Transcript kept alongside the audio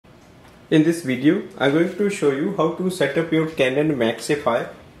In this video, I'm going to show you how to set up your Canon Maxify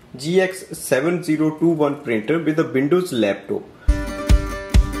GX7021 printer with a Windows laptop.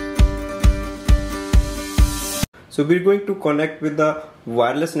 So we're going to connect with the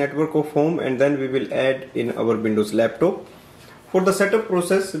wireless network of home and then we will add in our Windows laptop. For the setup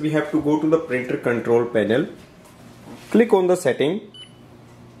process, we have to go to the printer control panel. Click on the setting.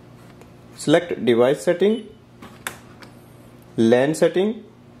 Select device setting, LAN setting.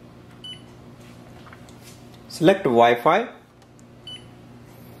 Select Wi-Fi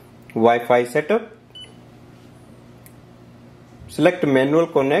setup. Select manual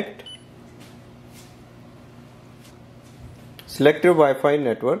connect. Select your Wi-Fi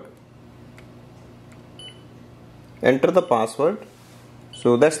network. Enter the password.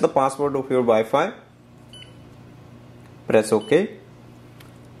 So that's the password of your Wi-Fi. Press OK.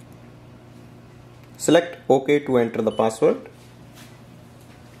 Select OK to enter the password.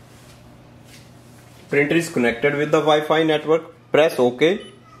 Printer is connected with the Wi-Fi network. Press OK.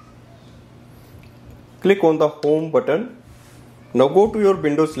 Click on the home button. Now go to your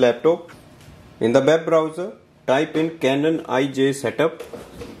Windows laptop. In the web browser, type in Canon IJ setup.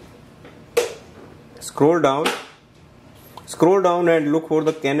 Scroll down and look for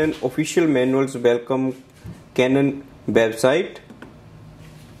the Canon official manuals welcome Canon website.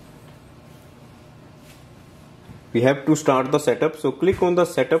 We have to start the setup, so click on the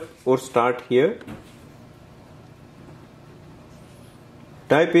setup or start here.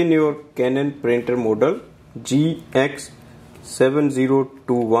 Type in your Canon printer model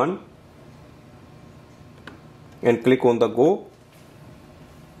GX7021 and click on the go.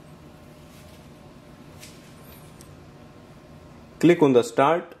 Click on the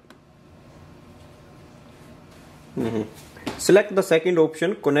start. Select the second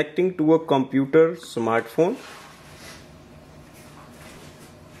option, connecting to a computer, smartphone.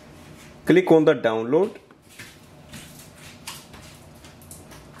 Click on the download.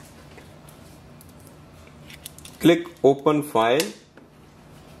 Click open file.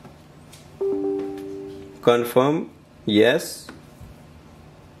 Confirm yes.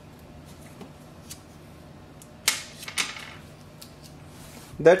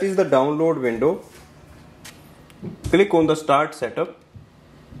 That is the download window. Click on the start setup.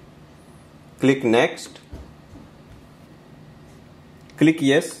 Click next. Click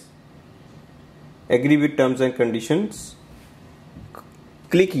yes. Agree with terms and conditions.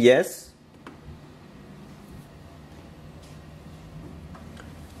 Click yes.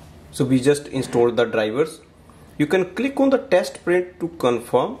 So we just installed the drivers. You can click on the test print to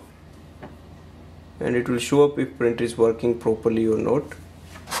confirm and it will show up if printer is working properly or not.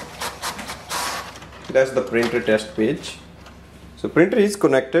 That's the printer test page. So printer is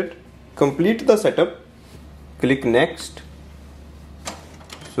connected. Complete the setup. Click next.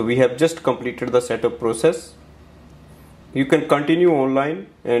 So we have just completed the setup process. You can continue online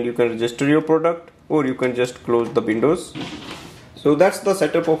and you can register your product, or you can just close the windows. So that's the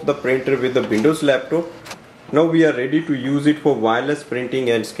setup of the printer with the Windows laptop. Now we are ready to use it for wireless printing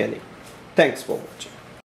and scanning. Thanks for watching.